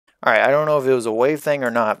Alright, I don't know if it was a wave thing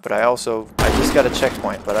or not, but I just got a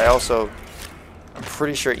checkpoint, but I'm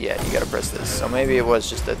pretty sure, yeah, you gotta press this. So maybe it was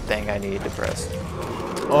just a thing I needed to press.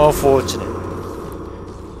 Unfortunate.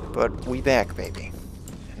 But we back, baby.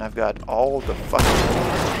 And I've got all the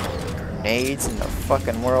fucking grenades in the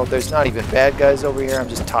fucking world. There's not even bad guys over here, I'm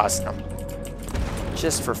just tossing them.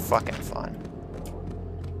 Just for fucking fun.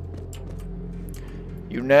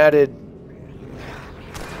 United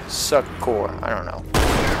Suck Core. I don't know.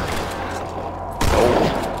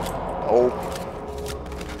 Oh.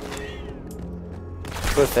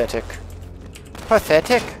 Pathetic.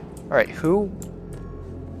 Pathetic? Alright, who?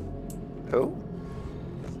 Who?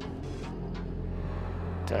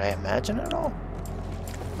 Did I imagine it all?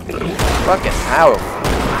 Fucking how?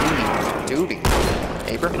 Duty.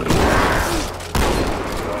 Neighbor?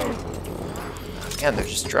 Man, they're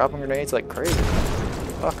just dropping grenades like crazy.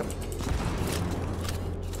 Fuck them.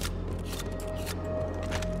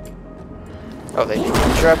 Oh, they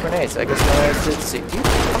didn't drop grenades. I guess I did see. You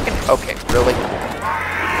fucking... Okay, really?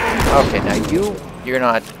 Okay, now you're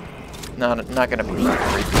not gonna be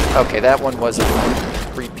repeat. Okay, that one was a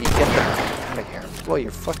repeat. Get the fuck out of here. Blow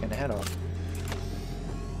your fucking head off.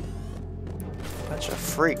 Bunch of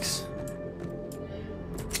freaks.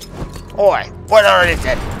 Oi, what are it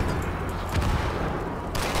then?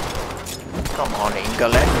 Come on,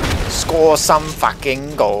 England. Score some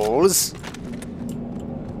fucking goals.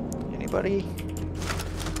 Anybody?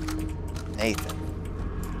 Nathan.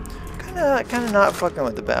 Kinda not fucking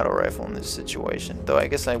with the battle rifle in this situation. Though I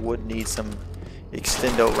guess I would need some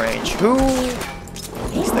extendo range. Who?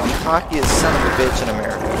 He's the cockiest son of a bitch in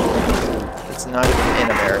America. It's not even in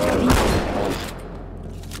America.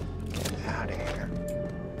 Get out of here.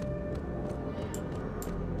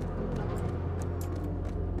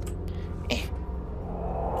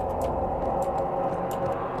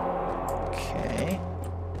 Okay.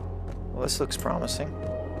 Well, this looks promising.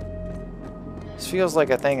 This feels like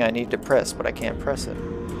a thing I need to press, but I can't press it.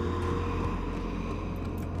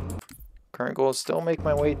 Current goal is still make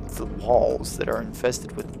my way to the walls that are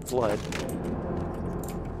infested with blood.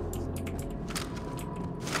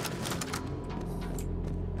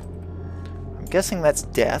 I'm guessing that's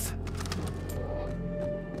death.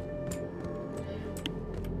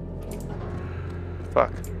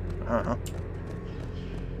 Fuck. I don't know.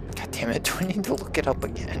 God damn it, do I need to look it up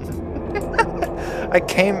again?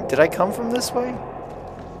 Did I come from this way?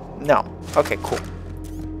 No. Okay, cool.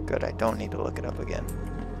 Good, I don't need to look it up again.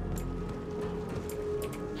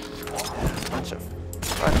 Bunch of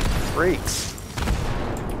fucking freaks.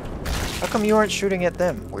 How come you aren't shooting at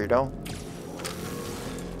them, weirdo?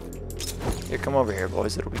 Here, come over here,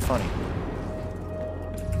 boys. It'll be funny.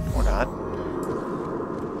 Or not.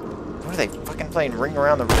 What are they fucking playing? Ring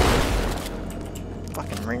Around the Rosie?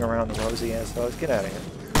 Fucking Ring Around the Rosie assholes. Get out of here.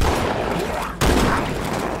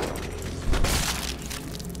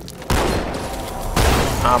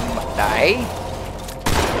 Die?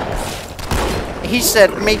 He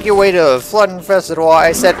said, make your way to a flood-infested wall.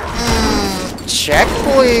 I said, check,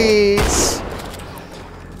 please.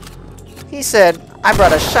 He said, I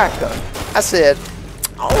brought a shotgun. I said,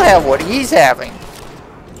 I'll have what he's having.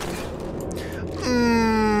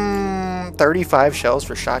 35 shells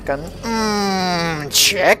for shotgun.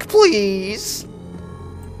 Check, please.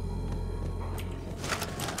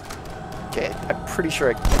 Okay, I'm pretty sure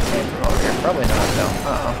I came from over here. Probably not, though.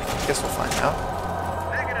 Guess we'll find out.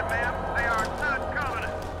 Negative, ma'am. They are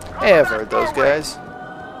non-covenant. Hey, I've heard those guys.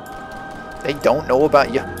 They don't know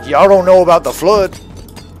about you. Y'all don't know about the flood.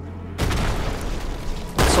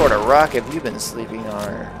 What sort of rock have you been sleeping on?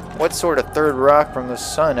 Or what sort of third rock from the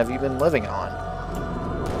sun have you been living on?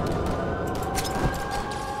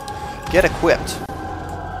 Get equipped.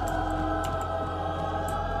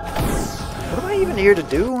 What am I even here to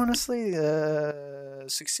do, honestly?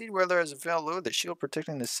 Succeed where there is a failed load, the shield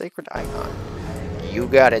protecting the sacred icon. You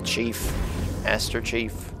got it, Chief. Master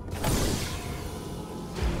Chief.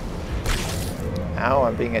 Ow,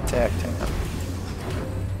 I'm being attacked. Hang on.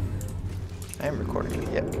 I am recording it,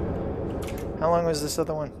 yep. How long was this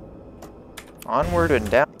other one? Onward and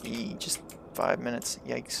down. Just 5 minutes.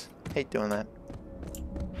 Yikes. Hate doing that.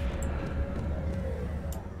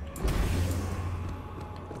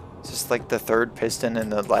 Is this like the third piston in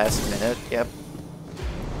the last minute? Yep.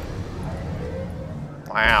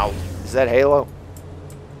 Wow. Is that Halo?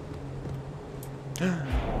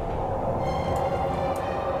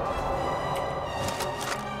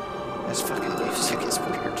 This fucking music is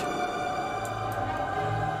weird.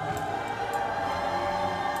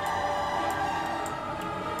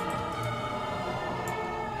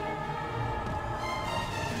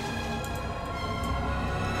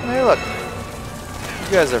 Hey, look.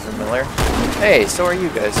 You guys are familiar. Hey, so are you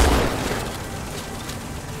guys.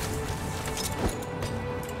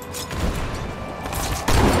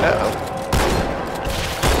 Uh-oh.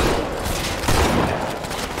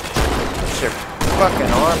 Get your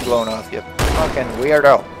fucking arm blown off, you fucking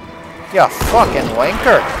weirdo. You fucking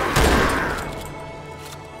wanker.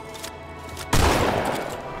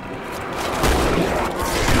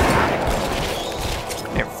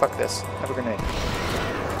 Here, fuck this. Have a grenade.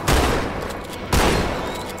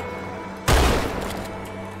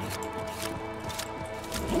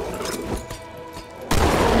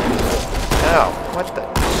 Ow, what the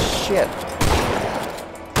shit?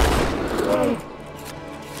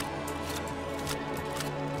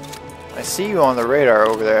 I see you on the radar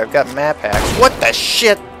over there. I've got map hacks. What the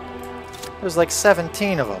shit? There's like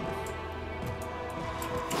 17 of them.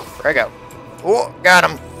 Frag out. Oh, got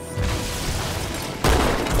him.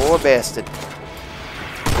 Poor bastard.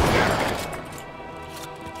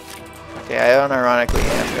 Okay, I unironically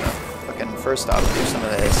am gonna fucking first off do some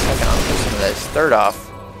of this. Second off do some of this. Third off.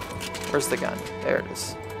 Where's the gun? There it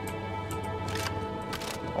is.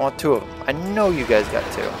 I want 2 of them. I know you guys got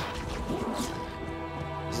 2.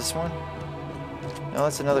 Is this one? No,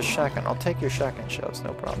 that's another shotgun. I'll take your shotgun shells,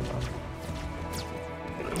 no problem.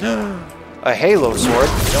 A halo sword?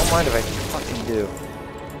 Don't mind if I fucking do.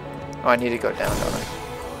 Oh, I need to go down, don't I?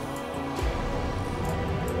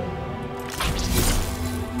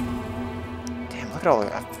 Damn, look at all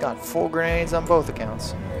that. I've got full grenades on both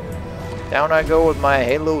accounts. Down I go with my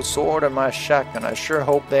halo sword and my shotgun. I sure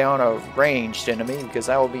hope they aren't a ranged enemy because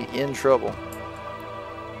I will be in trouble.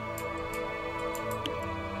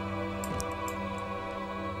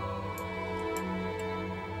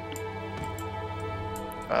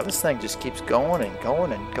 Wow, this thing just keeps going and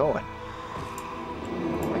going and going.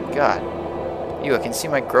 Oh my god. Ew, I can see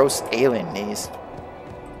my gross alien knees.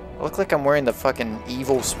 I look like I'm wearing the fucking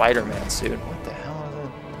evil Spider-Man suit. What the hell is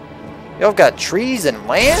it? Yo, I've got trees and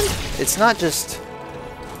land? It's not just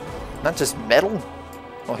metal?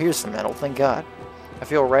 Well, here's some metal, thank God. I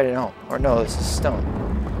feel right at home. Or no, this is stone.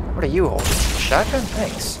 What are you holding? Shotgun?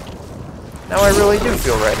 Thanks. Now I really do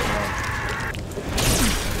feel right at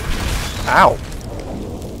home.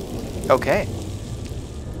 Ow. Okay.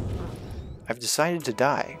 I've decided to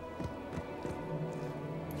die.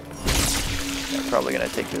 I'm probably gonna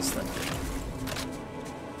take this then.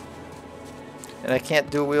 And I can't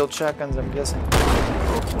dual wield shotguns, I'm guessing.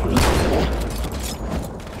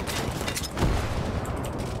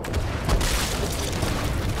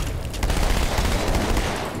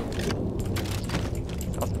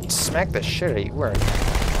 I'll smack the shit out of you. Where?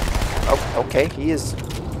 Oh, okay. He is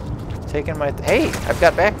taking my. Hey, I've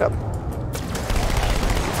got backup.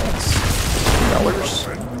 Thanks. Dollars.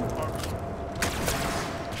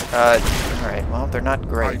 Alright, well, they're not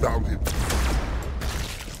great.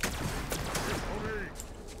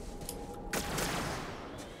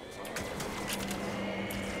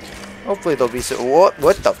 Hopefully they'll be so.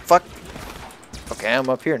 What the fuck? Okay, I'm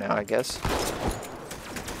up here now, I guess.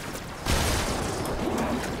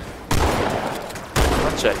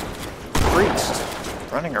 Bunch of freaks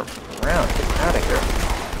running around. Get out of here.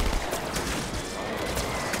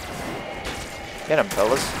 Get him,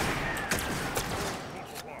 fellas.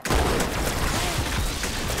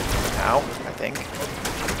 Ow, I think.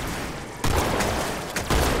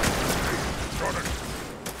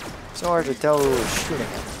 So hard to tell who was shooting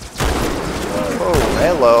him. Oh,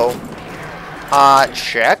 hello.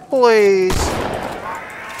 Check, please.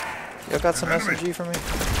 You got some SMG for me?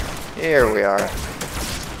 Here we are.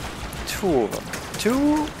 2 of them.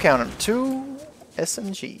 2, count them, 2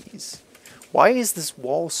 SMGs. Why is this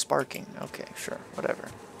wall sparking? Okay, sure, whatever.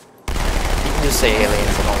 You can just say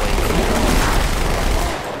aliens and only.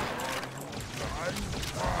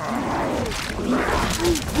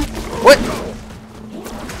 What?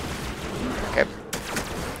 Okay.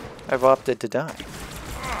 I've opted to die.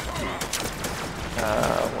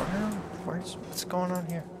 What's going on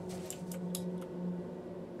here?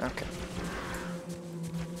 Okay.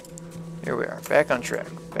 Here we are, back on track.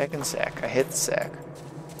 Back in sack. I hit the sack.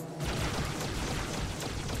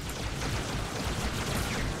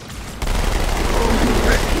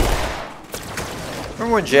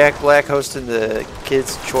 Remember when Jack Black hosted the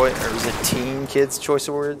Kids' Choice, or was it Teen Kids' Choice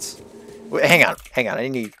Awards? Wait, hang on, I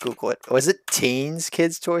need to Google it. Was it Teens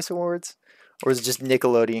Kids' Choice Awards? Or was it just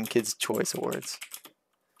Nickelodeon Kids' Choice Awards?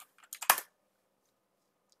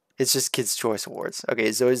 It's just Kids' Choice Awards.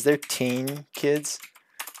 Okay, so is there Teen Kids'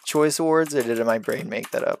 Choice Awards, or did my brain make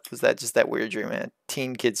that up? Was that just that weird dream, man?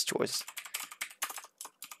 Teen Kids' Choice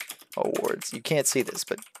Awards. You can't see this,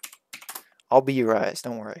 but I'll be your eyes,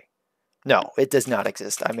 don't worry. No, it does not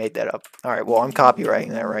exist. I made that up. Alright, well, I'm copywriting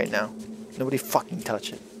that right now. Nobody fucking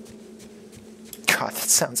touch it. God, that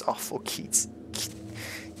sounds awful, Keats.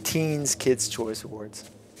 Teens Kids Choice Awards.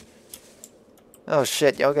 Oh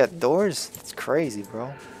shit, y'all got doors? That's crazy,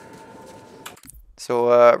 bro.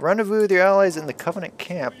 So, rendezvous with your allies in the Covenant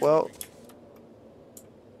camp. Well,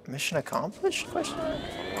 mission accomplished? Question mark?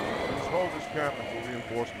 Let's hold this camp until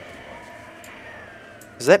reinforcements arrive.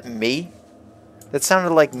 Is that me? That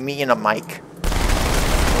sounded like me in a mic.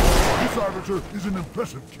 This arbiter is an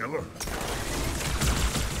impressive killer.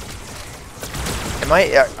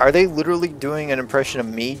 Are they literally doing an impression of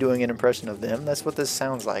me doing an impression of them? That's what this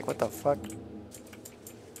sounds like. What the fuck?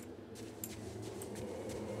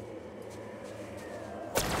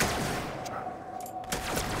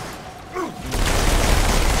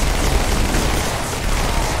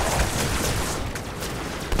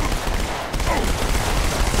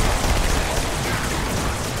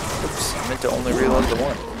 Oops, I meant to only reload the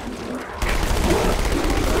one.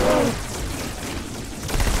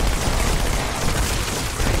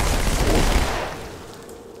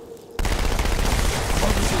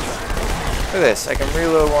 Look at this, I can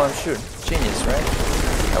reload while I'm shooting. Genius, right?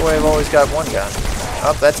 That way I've always got one gun.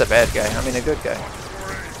 Oh, that's a bad guy. I mean a good guy.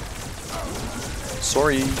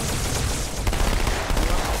 Sorry.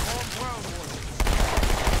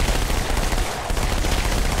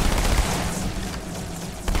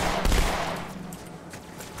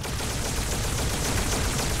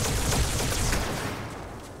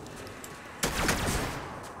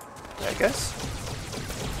 I guess.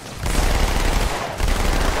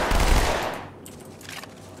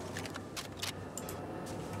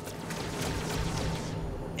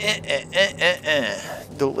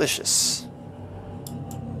 Delicious.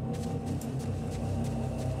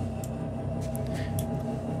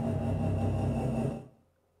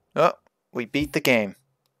 Oh, we beat the game.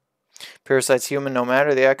 Parasite's human, no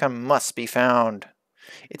matter the outcome, must be found.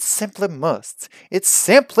 It simply must. It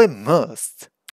simply must.